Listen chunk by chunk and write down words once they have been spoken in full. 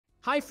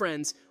Hi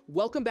friends,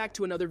 welcome back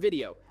to another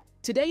video.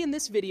 Today in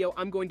this video,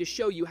 I'm going to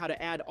show you how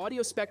to add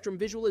audio spectrum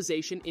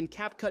visualization in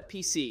Capcut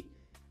PC.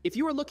 If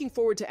you are looking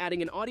forward to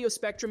adding an audio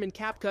spectrum in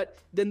Capcut,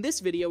 then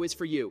this video is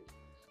for you.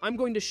 I'm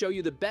going to show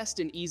you the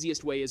best and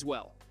easiest way as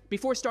well.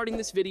 Before starting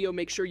this video,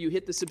 make sure you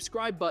hit the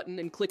subscribe button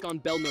and click on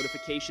bell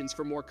notifications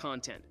for more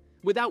content.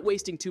 Without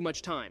wasting too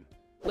much time,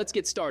 let's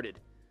get started.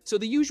 So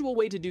the usual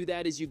way to do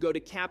that is you go to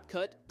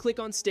Capcut, click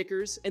on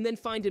stickers, and then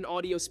find an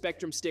audio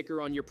spectrum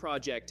sticker on your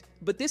project.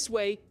 But this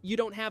way, you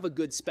don't have a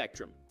good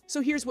spectrum.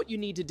 So here's what you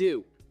need to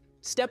do.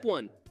 Step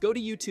 1, go to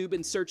YouTube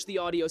and search the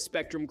audio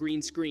spectrum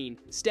green screen.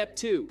 Step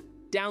 2,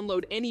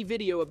 download any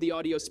video of the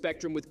audio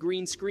spectrum with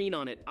green screen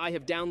on it. I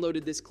have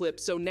downloaded this clip,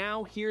 so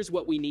now here's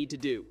what we need to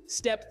do.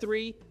 Step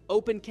 3,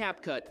 open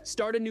Capcut,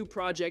 start a new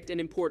project and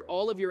import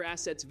all of your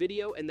assets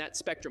video and that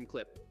spectrum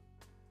clip.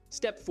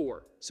 Step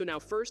 4. So now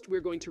first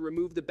we're going to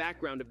remove the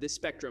background of this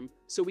spectrum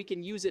so we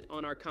can use it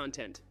on our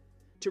content.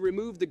 To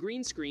remove the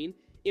green screen,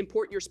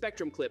 import your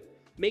spectrum clip.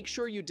 Make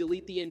sure you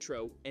delete the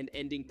intro and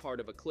ending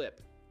part of a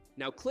clip.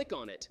 Now click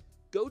on it.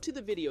 Go to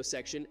the video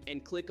section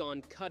and click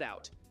on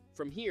Cutout.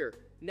 From here,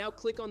 now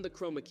click on the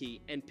chroma key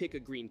and pick a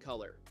green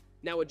color.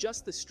 Now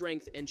adjust the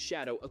strength and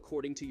shadow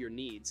according to your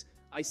needs.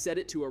 I set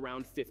it to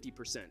around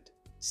 50%.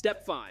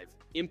 Step 5.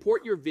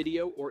 Import your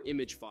video or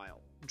image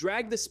file.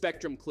 Drag the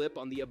spectrum clip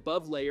on the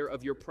above layer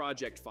of your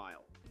project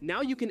file.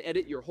 Now you can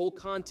edit your whole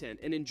content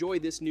and enjoy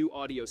this new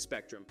audio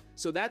spectrum.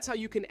 So that's how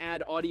you can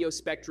add audio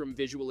spectrum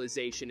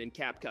visualization in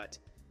Capcut.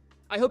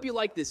 I hope you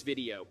liked this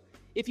video.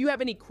 If you have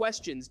any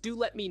questions, do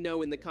let me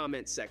know in the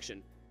comments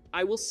section.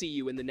 I will see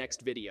you in the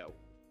next video.